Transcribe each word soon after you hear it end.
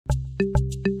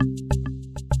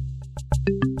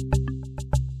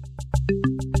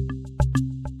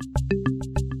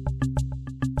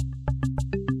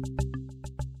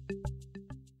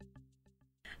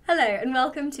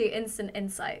welcome to Instant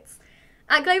Insights.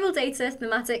 At Global Data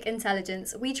Thematic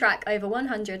Intelligence, we track over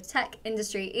 100 tech,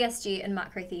 industry, ESG and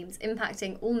macro themes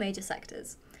impacting all major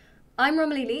sectors. I'm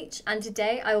Romilly Leech, and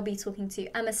today I will be talking to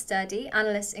Emma Sturdee,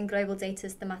 analyst in Global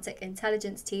Data's Thematic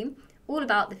Intelligence team, all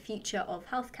about the future of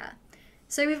healthcare.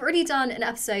 So we've already done an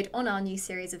episode on our new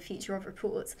series of Future of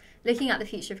Reports, looking at the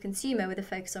future of consumer with a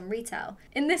focus on retail.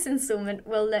 In this instalment,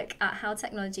 we'll look at how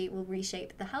technology will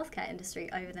reshape the healthcare industry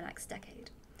over the next decade.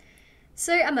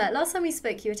 So Emma, last time we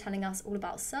spoke, you were telling us all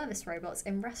about service robots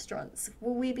in restaurants.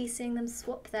 Will we be seeing them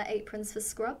swap their aprons for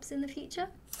scrubs in the future?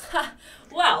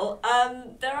 There are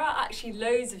actually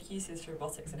loads of uses for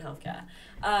robotics in healthcare.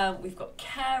 We've got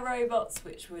care robots,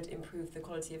 which would improve the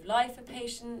quality of life for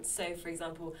patients. So, for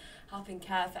example, helping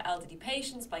care for elderly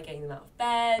patients by getting them out of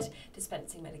bed,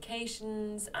 dispensing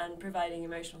medications, and providing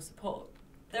emotional support.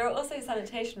 There are also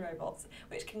sanitation robots,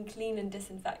 which can clean and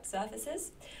disinfect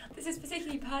surfaces. This is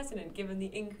particularly pertinent given the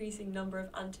increasing number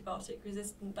of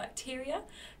antibiotic-resistant bacteria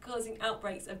causing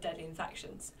outbreaks of deadly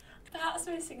infections. Perhaps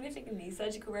most significantly,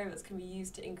 surgical robots can be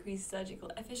used to increase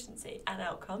surgical efficiency and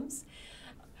outcomes.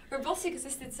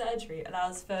 Robotic-assisted surgery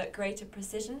allows for greater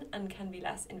precision and can be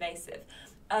less invasive,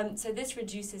 so this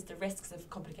reduces the risks of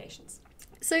complications.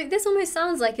 So this almost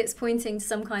sounds like it's pointing to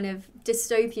some kind of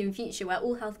dystopian future where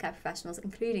all healthcare professionals,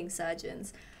 including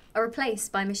surgeons, are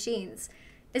replaced by machines.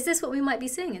 Is this what we might be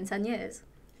seeing in 10 years?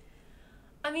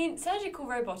 I mean, surgical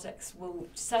robotics will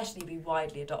certainly be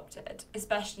widely adopted,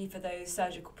 especially for those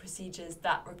surgical procedures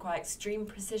that require extreme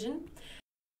precision.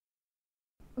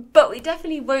 But we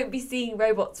definitely won't be seeing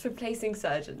robots replacing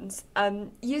surgeons.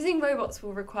 Using robots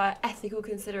will require ethical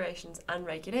considerations and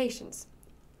regulations.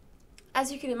 As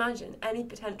you can imagine, any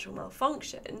potential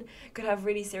malfunction could have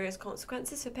really serious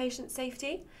consequences for patient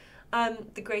safety.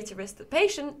 The greater risk to the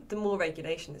patient, the more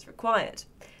regulation is required.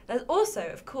 There's also,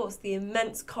 of course, the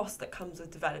immense cost that comes with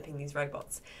developing these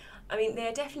robots. I mean, they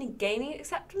are definitely gaining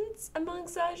acceptance among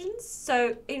surgeons.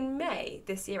 So in May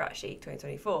this year, actually,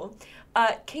 2024,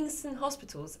 Kingston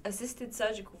Hospital's assisted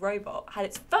surgical robot had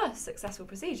its first successful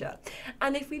procedure.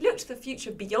 And if we look to the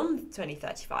future beyond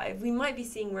 2035, we might be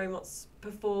seeing robots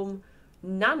perform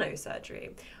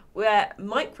nanosurgery, where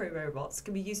micro robots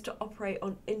can be used to operate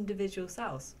on individual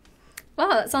cells. Wow,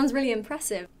 that sounds really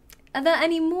impressive. Are there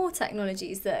any more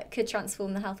technologies that could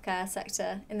transform the healthcare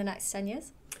sector in the next 10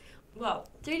 years? Well,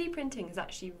 3D printing has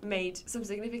actually made some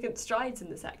significant strides in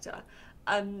the sector.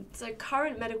 So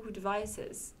current medical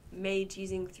devices made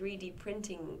using 3D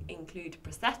printing include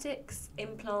prosthetics,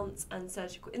 implants and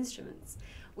surgical instruments,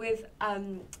 with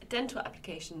dental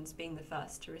applications being the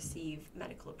first to receive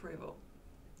medical approval.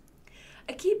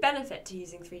 A key benefit to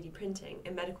using 3D printing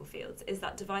in medical fields is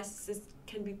that devices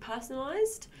can be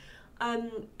personalised,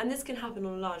 and this can happen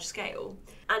on a large scale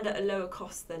and at a lower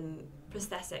cost than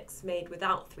prosthetics made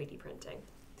without 3D printing.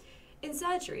 In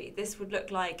surgery, this would look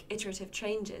like iterative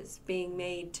changes being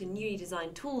made to newly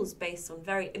designed tools based on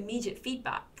very immediate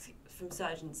feedback from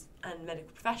surgeons and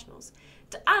medical professionals.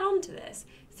 To add on to this,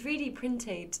 3D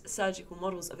printed surgical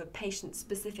models of a patient's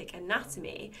specific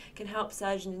anatomy can help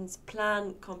surgeons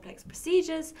plan complex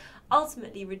procedures,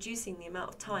 ultimately reducing the amount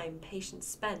of time patients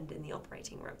spend in the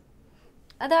operating room.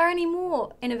 Are there any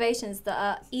more innovations that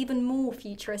are even more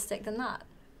futuristic than that?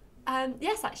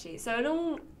 Yes, actually. So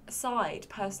alongside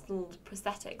personal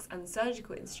prosthetics and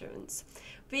surgical instruments,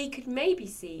 we could maybe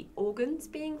see organs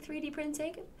being 3D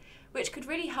printed, which could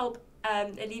really help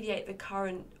alleviate the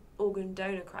current organ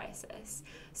donor crisis.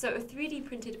 So a 3D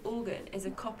printed organ is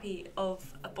a copy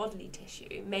of a bodily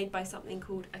tissue made by something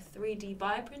called a 3D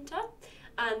bioprinter,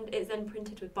 and it's then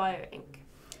printed with bioink.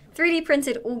 3D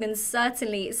printed organs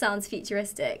certainly sounds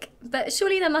futuristic, but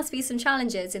surely there must be some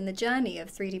challenges in the journey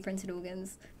of 3D printed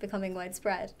organs becoming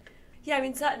widespread. Yeah, I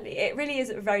mean, certainly. It really is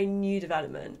a very new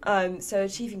development. So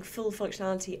achieving full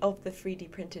functionality of the 3D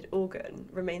printed organ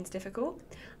remains difficult.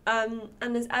 And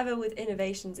as ever with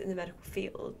innovations in the medical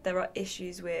field, there are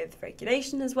issues with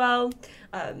regulation as well,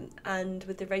 and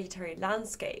with the regulatory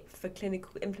landscape for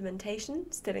clinical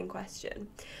implementation still in question.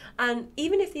 And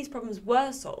even if these problems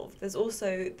were solved, there's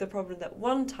also the problem that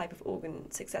one type of organ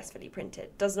successfully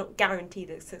printed does not guarantee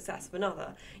the success of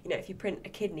another. You know, if you print a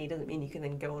kidney, doesn't mean you can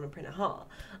then go on and print a heart.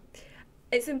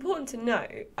 It's important to know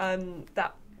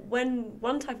that when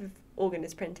one type of organ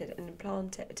is printed and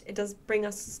implanted, it does bring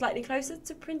us slightly closer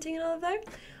to printing another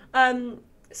though.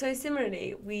 So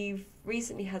similarly, we've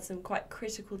recently had some quite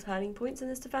critical turning points in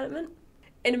this development.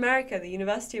 In America, the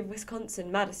University of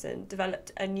Wisconsin-Madison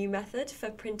developed a new method for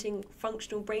printing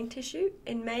functional brain tissue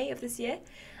in May of this year,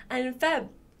 and in Feb,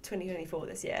 2024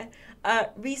 this year,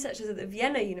 researchers at the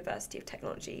Vienna University of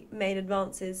Technology made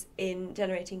advances in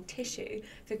generating tissue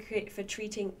for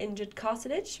treating injured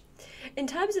cartilage. In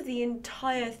terms of the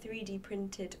entire 3D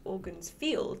printed organs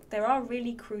field, there are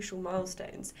really crucial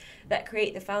milestones that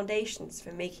create the foundations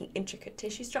for making intricate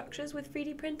tissue structures with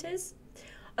 3D printers.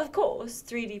 Of course,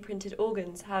 3D printed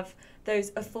organs have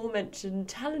those aforementioned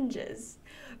challenges,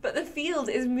 but the field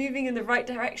is moving in the right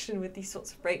direction with these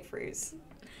sorts of breakthroughs.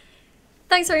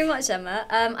 Thanks very much, Emma.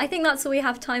 I think that's all we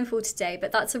have time for today,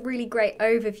 but that's a really great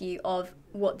overview of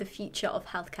what the future of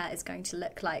healthcare is going to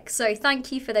look like. So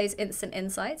thank you for those instant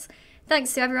insights.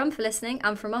 Thanks to everyone for listening,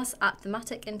 and from us at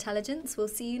Thematic Intelligence, we'll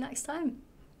see you next time.